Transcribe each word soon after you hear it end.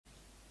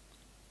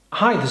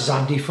Hi, this is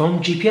Andy from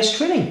GPS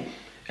Training.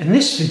 In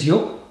this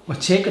video, we're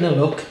taking a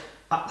look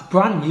at the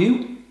brand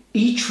new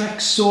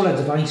eTrex solar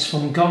device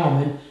from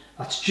Garmin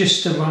that's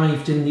just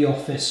arrived in the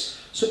office.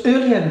 So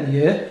earlier in the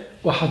year,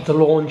 we had the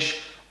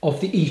launch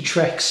of the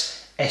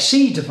eTrex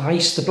SE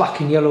device, the black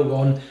and yellow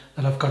one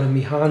that I've got in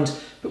my hand,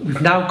 but we've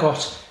now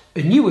got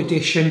a new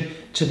addition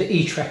to the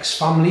eTrex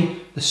family,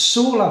 the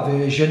solar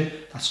version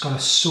that's got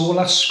a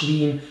solar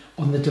screen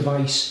on the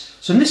device.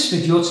 So in this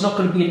video, it's not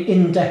going to be an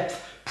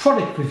in-depth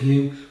product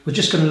review. We're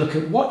just going to look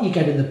at what you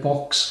get in the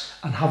box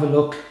and have a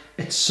look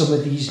at some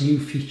of these new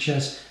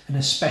features, and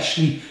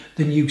especially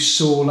the new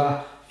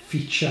solar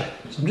feature.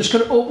 So I'm just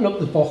going to open up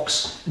the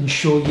box and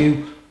show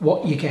you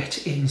what you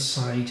get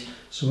inside.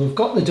 So we've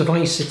got the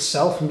device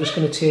itself. I'm just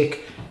going to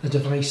take the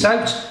device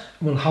out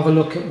and we'll have a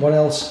look at what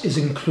else is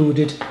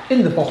included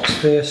in the box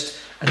first,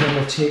 and then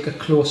we'll take a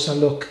closer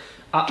look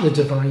at the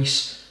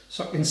device.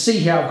 So I can see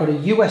here I've got a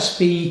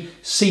USB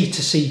C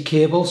to C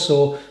cable,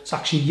 so it's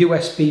actually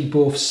USB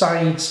both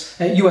sides,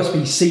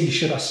 USB-C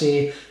should I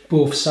say,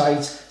 both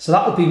sides. So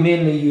that will be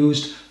mainly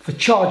used for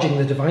charging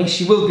the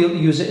device. You will be able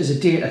to use it as a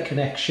data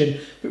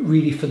connection, but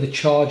really for the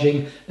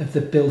charging of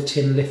the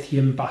built-in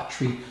lithium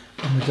battery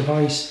on the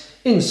device.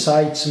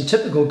 Inside, some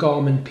typical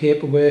Garmin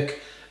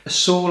paperwork, a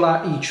solar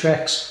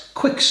eTrex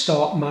quick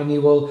start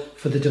manual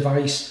for the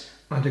device,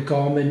 and a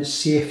Garmin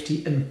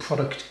safety and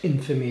product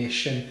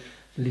information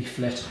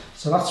leaflet.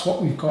 So that's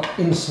what we've got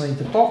inside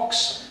the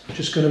box.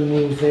 Just going to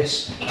move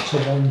this to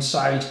one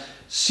side.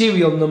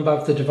 Serial number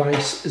of the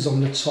device is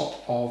on the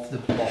top of the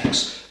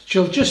box.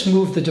 So you'll just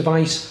move the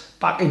device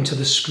back into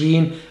the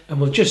screen and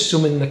we'll just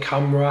zoom in the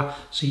camera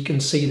so you can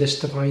see this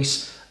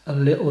device a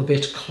little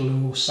bit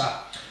closer.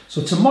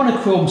 So it's a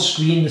monochrome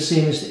screen, the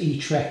same as the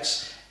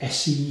eTrex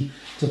SE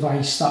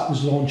device that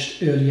was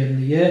launched earlier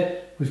in the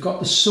year. We've got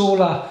the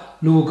solar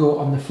logo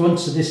on the front,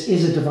 so this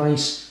is a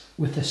device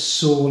with a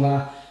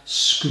solar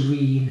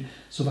screen.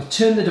 So if I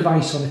turn the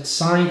device on its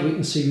side, we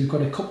can see we've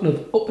got a couple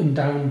of up and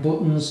down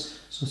buttons,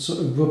 so sort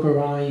of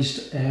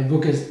ruggedized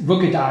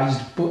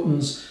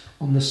buttons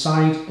on the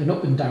side, an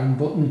up and down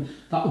button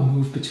that will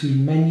move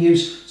between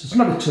menus. So it's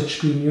not a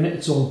touchscreen unit,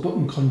 it's all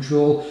button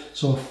control,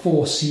 so a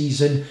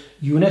 4-season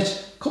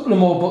unit. A couple of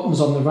more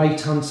buttons on the right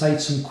hand side,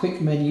 some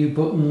quick menu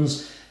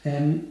buttons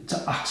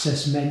to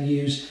access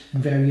menus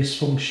and various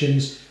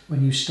functions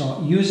when you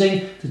start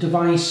using the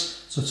device.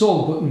 So it's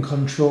all button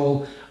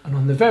control, and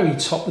on the very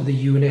top of the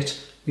unit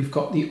we've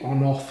got the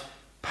on-off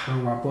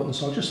power button.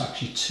 So I'll just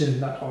actually turn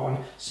that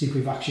on, see if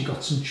we've actually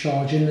got some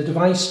charge in the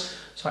device.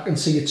 So I can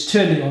see it's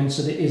turning on,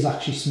 so there is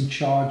actually some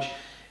charge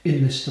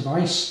in this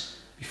device.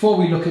 Before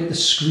we look at the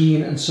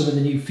screen and some of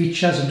the new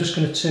features, I'm just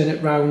going to turn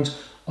it round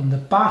on the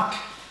back.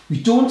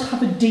 We don't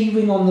have a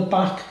D-ring on the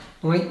back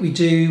like we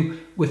do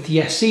with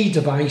the SE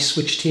device,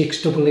 which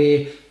takes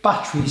AA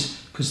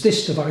batteries, because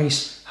this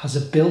device has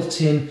a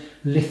built-in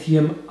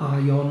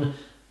lithium-ion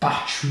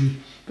battery.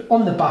 But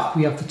on the back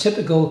we have the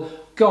typical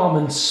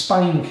Garmin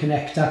spine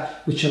connector,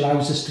 which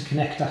allows us to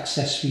connect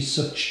accessories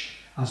such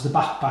as the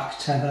backpack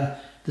tether,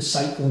 the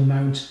cycle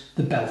mount,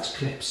 the belt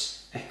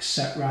clips,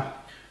 etc.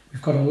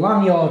 We've got a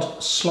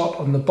lanyard slot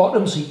on the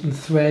bottom, so you can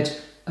thread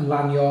a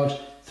lanyard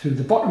through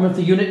the bottom of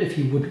the unit if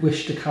you would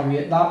wish to carry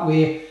it that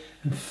way.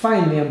 And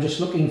finally, I'm just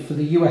looking for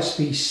the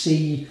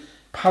USB-C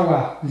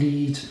power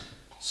lead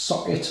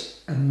socket,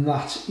 and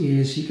that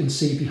is, you can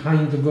see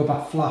behind the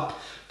rubber flap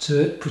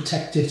to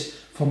protect it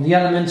from the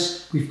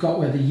elements. We've got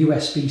where the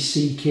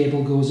USB-C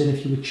cable goes in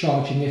if you were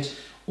charging it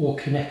or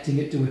connecting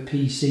it to a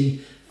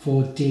PC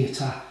for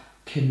data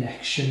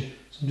connection.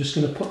 So I'm just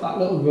going to put that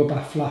little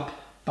rubber flap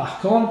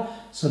back on.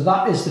 So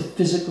that is the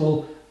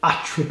physical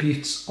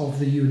attributes of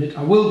the unit.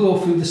 I will go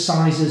through the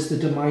sizes, the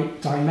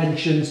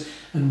dimensions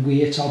and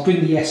weight. I'll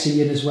bring the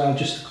SE in as well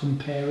just to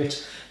compare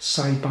it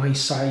side by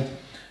side.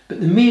 But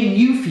the main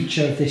new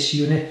feature of this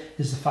unit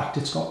is the fact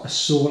it's got a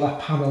solar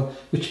panel,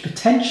 which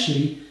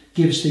potentially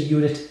gives the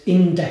unit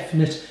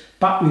indefinite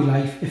battery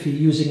life if you're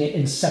using it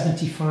in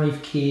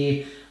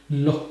 75k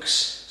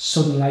lux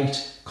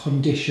sunlight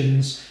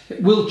conditions.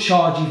 It will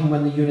charge even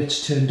when the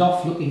unit's turned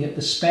off, looking at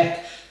the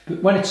spec,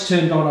 but when it's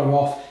turned on or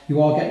off,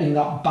 you are getting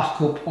that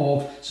backup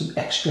of some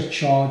extra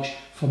charge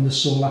from the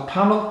solar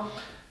panel.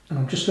 And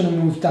I'm just going to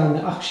move down.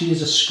 There actually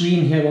is a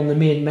screen here on the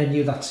main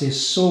menu that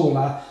says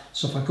solar.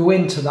 So if I go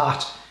into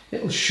that,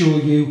 it'll show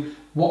you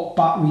what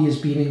battery is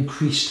being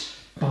increased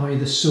by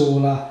the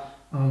solar.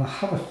 And I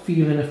have a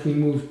feeling if we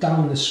move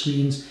down the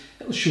screens,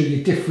 it'll show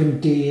you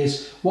different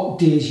days, what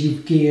days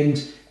you've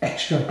gained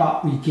extra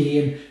battery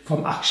gain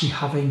from actually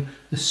having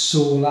the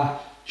solar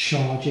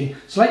charging.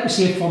 So like we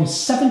say, from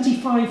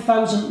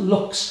 75,000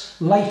 lux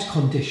light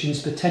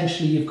conditions,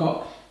 potentially you've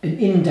got an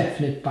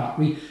indefinite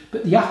battery,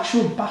 but the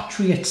actual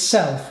battery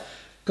itself,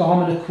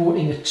 Garmin are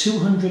quoting a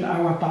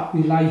 200-hour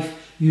battery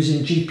life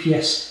using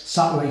GPS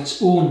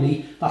satellites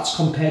only. That's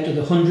compared to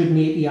the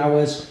 180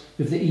 hours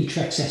of the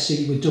eTrex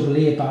SE with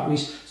AA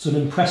batteries, so an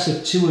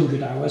impressive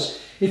 200 hours.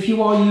 If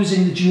you are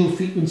using the dual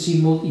frequency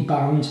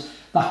multiband,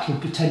 that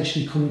could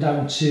potentially come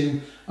down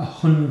to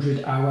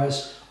 100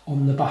 hours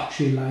on the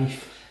battery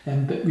life.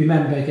 But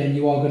remember again,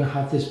 you are going to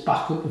have this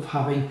backup of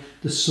having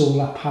the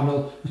solar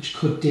panel, which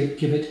could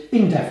give it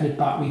indefinite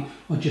battery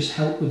or just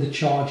help with the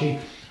charging.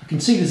 I can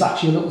see there's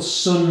actually a little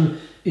sun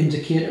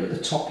indicator at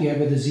the top here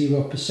with a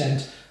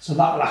 0%, so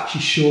that will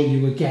actually show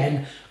you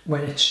again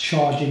when it's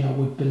charging, I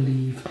would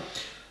believe.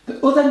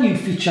 The other new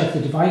feature of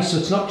the device, so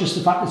it's not just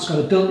the fact that it's got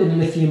a built-in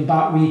lithium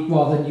battery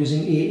rather than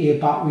using AA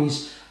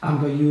batteries,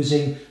 and we're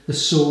using the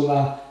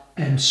solar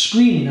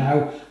screen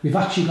now. We've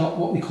actually got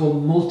what we call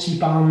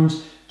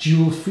multiband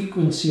dual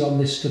frequency on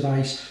this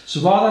device.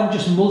 So rather than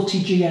just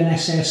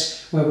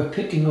multi-GNSS, where we're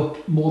picking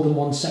up more than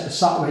one set of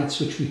satellites,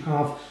 which we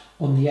have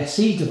on the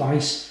SE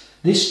device,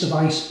 this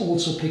device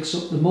also picks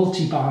up the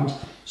multiband.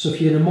 So if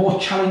you're in a more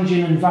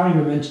challenging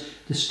environment,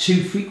 there's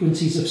two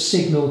frequencies of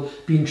signal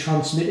being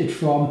transmitted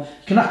from. You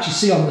can actually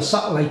see on the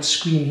satellite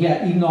screen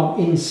here, even though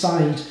I'm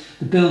inside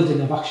the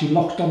building, I've actually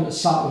locked on the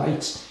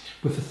satellites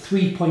with a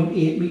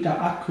 3.8 meter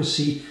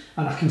accuracy,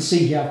 and I can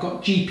see here I've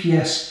got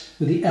GPS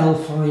with the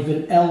L5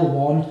 and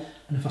L1,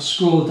 and if I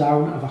scroll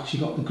down, I've actually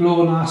got the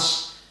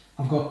GLONASS,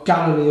 I've got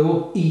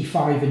Galileo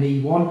E5 and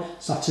E1,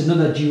 so that's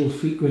another dual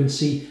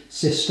frequency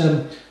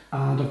system,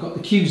 and I've got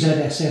the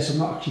QZSS, I'm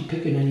not actually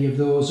picking any of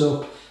those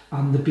up,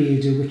 and the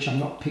Beidou, which I'm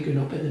not picking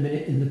up at the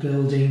minute in the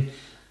building,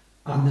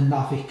 and the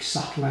Navic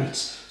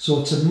satellites.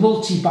 So it's a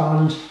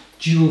multi-band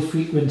dual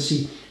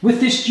frequency. With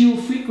this dual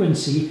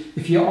frequency,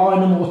 if you are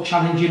in a more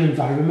challenging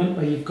environment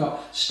where you've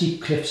got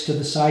steep cliffs to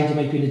the side, you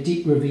might be in a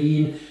deep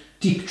ravine,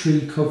 deep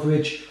tree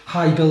coverage,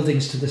 high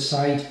buildings to the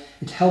side,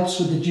 it helps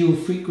with the dual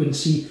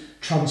frequency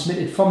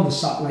transmitted from the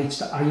satellites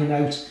to iron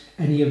out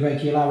any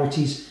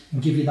irregularities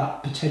and give you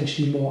that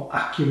potentially more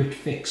accurate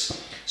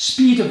fix.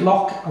 Speed of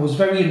lock, I was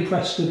very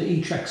impressed with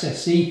the eTrex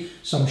SE,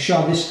 so I'm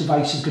sure this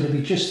device is going to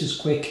be just as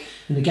quick.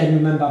 And again,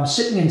 remember, I'm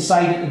sitting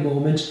inside at the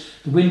moment,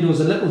 the window's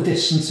a little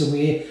distance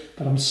away,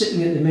 but I'm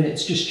sitting at the minute,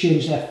 it's just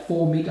changed their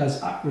 4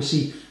 meters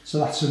accuracy, so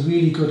that's a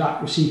really good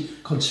accuracy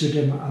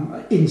considering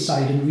I'm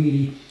inside, and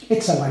really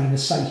it's a line of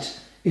sight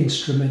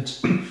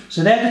instrument.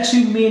 So they're the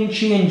two main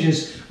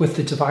changes with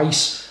the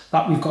device,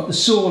 that we've got the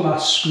solar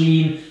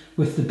screen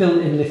with the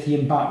built-in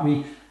lithium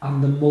battery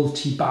and the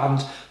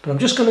multi-band. But I'm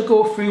just going to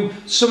go through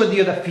some of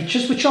the other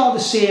features which are the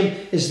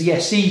same as the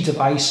SE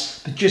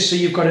device, but just so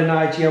you've got an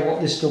idea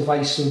what this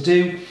device will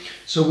do.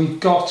 So we've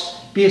got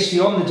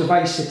basically on the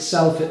device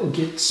itself, it will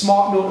get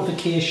smart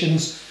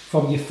notifications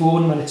from your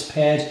phone when it's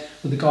paired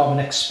with the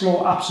Garmin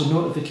Explore app, so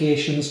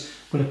notifications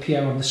will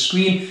appear on the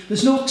screen.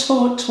 There's no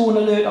tone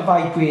alert or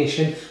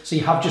vibration, so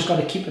you have just got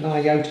to keep an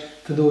eye out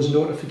for those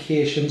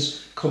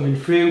notifications coming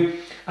through.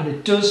 And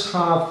it does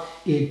have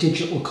a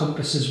digital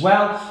compass as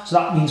well, so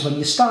that means when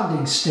you're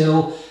standing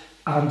still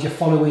and you're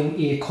following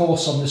a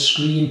course on the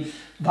screen,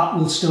 that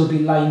will still be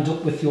lined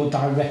up with your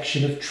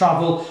direction of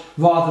travel,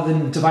 rather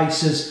than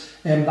devices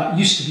that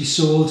used to be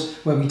sold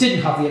where we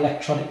didn't have the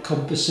electronic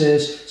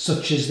compasses,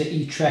 such as the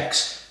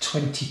eTrex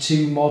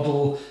 22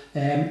 model,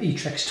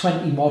 eTrex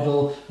 20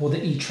 model, or the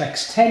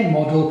eTrex 10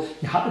 model.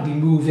 You had to be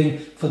moving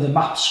for the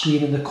map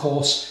screen and the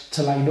course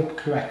to line up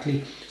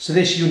correctly. So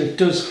this unit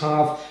does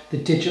have the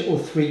digital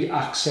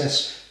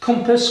 3-axis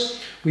compass.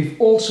 We've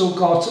also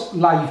got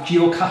live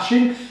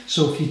geocaching,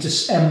 so if you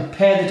just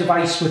pair the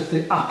device with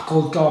the app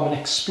called Garmin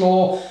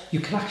Explore, you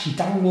can actually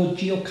download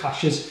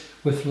geocaches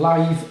with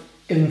live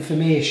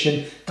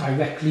information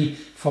directly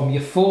from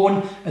your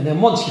phone, and then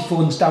once your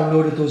phone's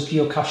downloaded those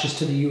geocaches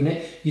to the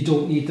unit, you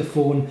don't need the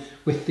phone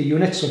with the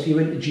unit. So if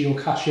you're into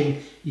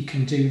geocaching, you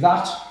can do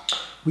that.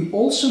 We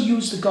also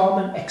use the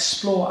Garmin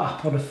Explore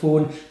app on a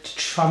phone to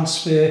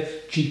transfer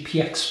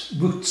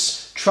GPS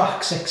routes,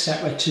 tracks,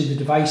 etc. to the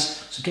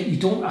device. So again, you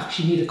don't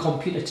actually need a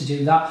computer to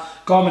do that.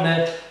 Garmin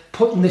are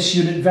putting this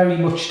unit very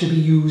much to be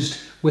used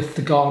with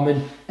the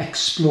Garmin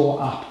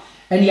Explore app.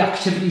 Any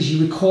activities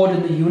you record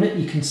in the unit,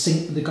 you can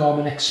sync with the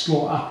Garmin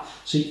Explore app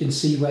so you can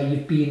see where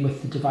you've been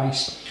with the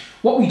device.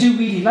 What we do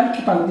really like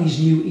about these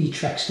new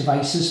eTrex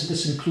devices,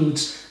 this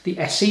includes the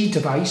SE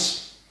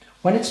device,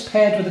 when it's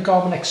paired with the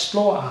Garmin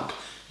Explore app,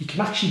 you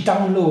can actually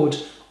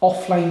download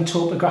offline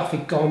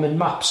topographic Garmin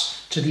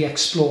maps to the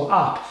Explore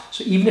app.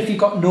 So even if you've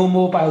got no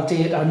mobile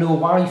data, no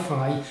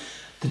Wi-Fi,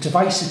 the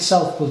device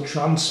itself will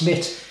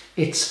transmit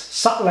its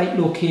satellite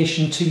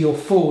location to your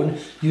phone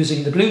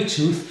using the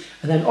Bluetooth,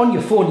 and then on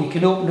your phone you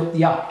can open up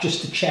the app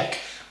just to check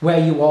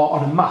where you are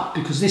on a map,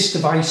 because this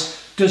device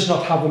does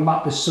not have a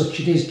map as such.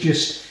 It is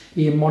just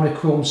a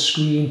monochrome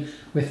screen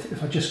with,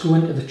 if I just go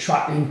into the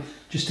tracking,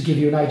 just to give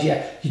you an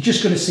idea, you're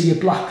just going to see a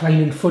black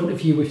line in front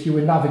of you if you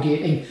were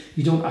navigating.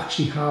 You don't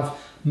actually have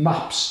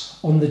maps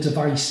on the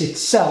device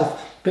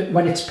itself, but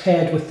when it's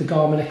paired with the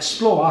Garmin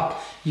Explore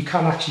app, you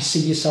can actually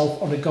see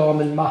yourself on a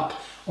Garmin map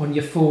on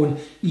your phone,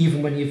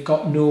 even when you've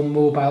got no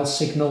mobile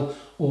signal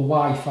or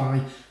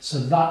Wi-Fi. So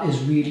that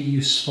is really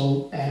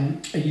useful,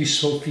 a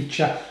useful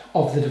feature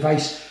of the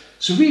device.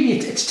 So really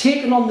it's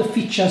taken on the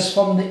features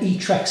from the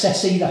eTrex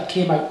SE that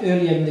came out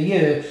earlier in the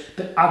year,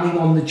 but adding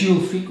on the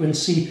dual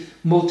frequency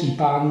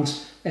multi-band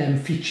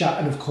feature,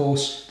 and of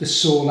course the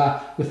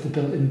solar with the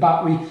built-in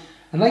battery.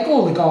 And like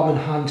all the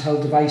Garmin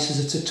handheld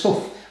devices, it's a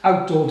tough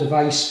outdoor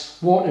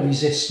device, water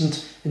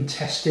resistant and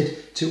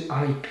tested to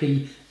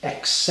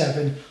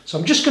IPX7. So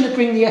I'm just going to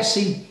bring the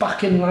SE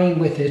back in line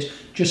with it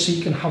just so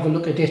you can have a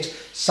look at it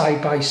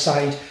side by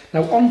side.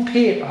 Now on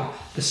paper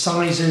the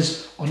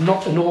sizes are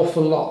not an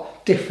awful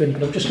lot different,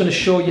 but I'm just going to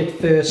show you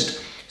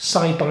first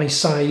side by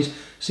side.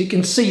 So you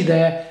can see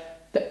there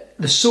that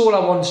the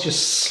Solar one's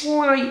just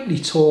slightly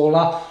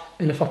taller,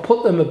 and if I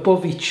put them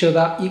above each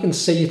other you can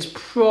see it's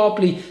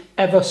probably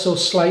ever so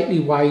slightly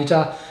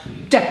wider.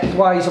 Depth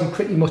wise I'm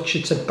pretty much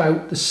it's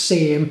about the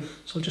same,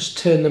 so I'll just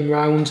turn them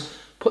round,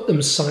 put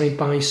them side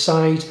by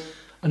side,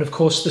 and of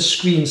course the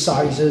screen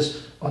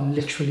sizes are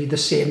literally the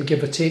same,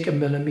 give or take a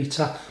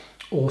millimetre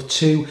or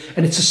two,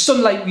 and it's a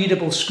sunlight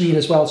readable screen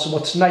as well. So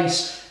what's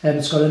nice,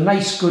 it's got a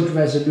nice good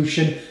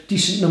resolution,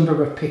 decent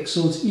number of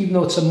pixels. Even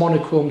though it's a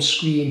monochrome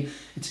screen,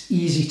 it's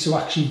easy to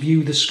actually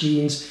view the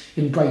screens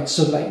in bright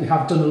sunlight. We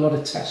have done a lot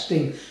of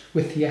testing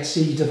with the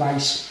SE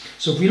device.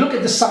 So if we look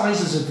at the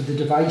sizes of the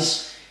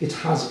device, it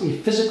has a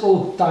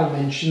physical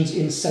dimensions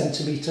in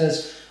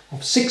centimetres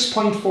of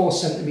 6.4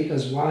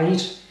 centimetres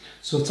wide.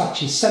 So it's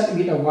actually a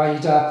centimetre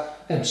wider,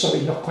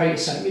 sorry, not quite a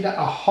centimetre,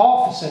 a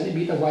half a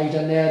centimetre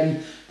wider nearly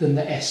than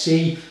the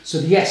SE. So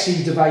the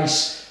SE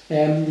device,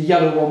 the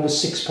yellow one was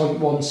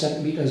 6.1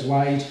 centimetres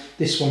wide,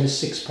 this one is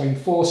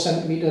 6.4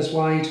 centimetres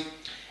wide.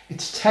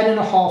 It's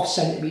 10.5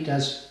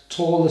 centimetres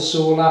tall, the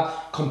Solar,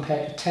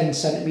 compared to 10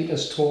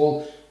 centimetres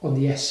tall on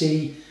the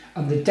SE,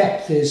 and the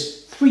depth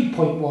is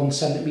 3.1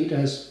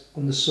 centimetres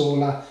on the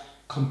Solar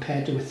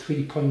compared to a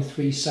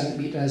 3.3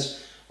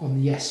 centimetres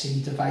on the SE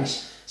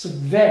device. So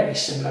very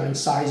similar in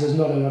size, there's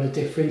not a lot of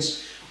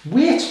difference.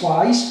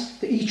 Weight-wise,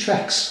 the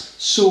eTrex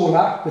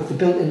Solar with the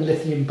built-in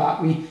lithium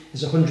battery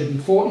is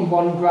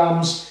 141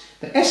 grams.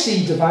 The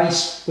SE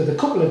device with a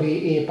couple of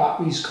AA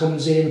batteries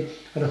comes in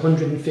at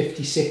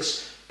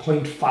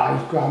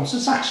 156.5 grams. So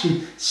it's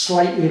actually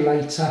slightly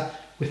lighter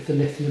with the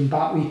lithium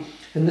battery.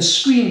 And the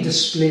screen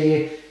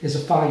display is a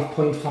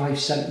 5.5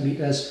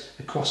 centimetres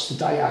across the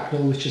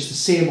diagonal, which is the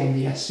same on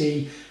the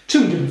SE,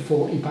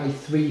 240 by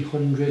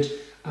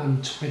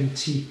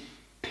 320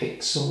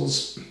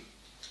 pixels.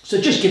 So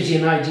it just gives you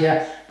an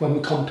idea when we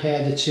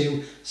compare the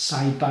two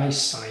side by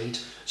side.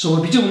 So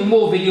we'll be doing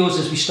more videos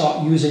as we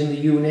start using the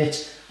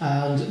unit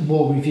and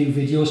more review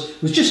videos.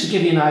 It was just to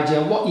give you an idea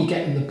of what you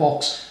get in the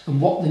box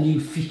and what the new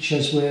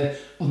features were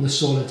on the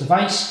Solar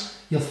device.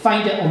 You'll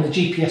find it on the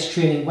GPS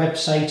Training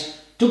website,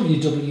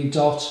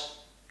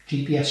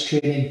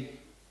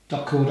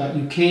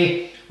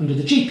 www.gpstraining.co.uk, under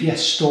the GPS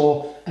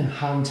store and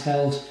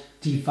handheld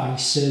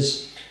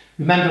devices.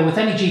 Remember, with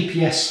any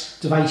GPS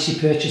device you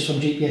purchase from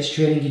GPS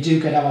Training, you do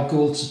get our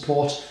Gold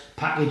Support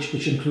package,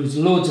 which includes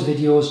loads of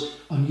videos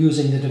on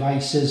using the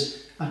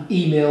devices and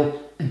email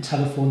and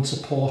telephone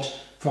support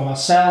from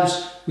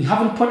ourselves. We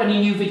haven't put any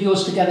new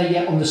videos together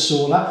yet on the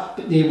Solar,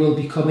 but they will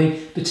be coming.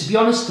 But to be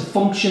honest, the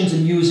functions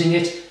and using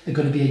it are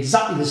going to be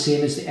exactly the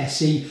same as the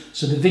SE.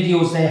 So the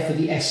videos there for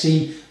the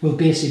SE will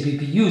basically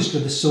be used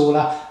with the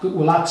Solar, but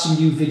we'll add some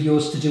new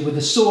videos to do with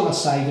the Solar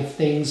side of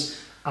things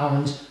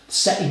and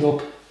setting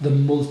up the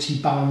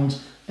multi-band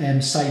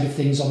side of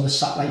things on the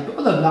satellite. But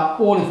other than that,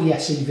 all of the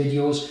SE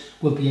videos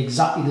will be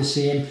exactly the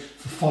same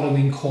for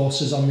following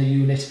courses on the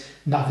unit,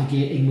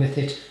 navigating with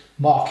it,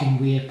 marking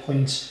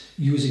waypoints,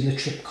 using the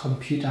trip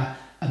computer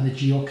and the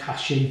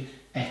geocaching,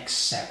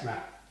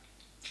 etc.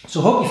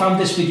 So I hope you found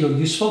this video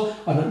useful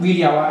on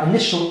really our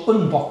initial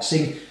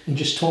unboxing and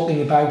just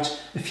talking about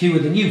a few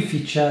of the new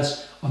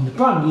features on the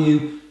brand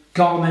new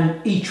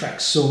Garmin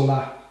eTrex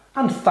Solar,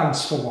 and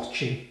thanks for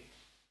watching.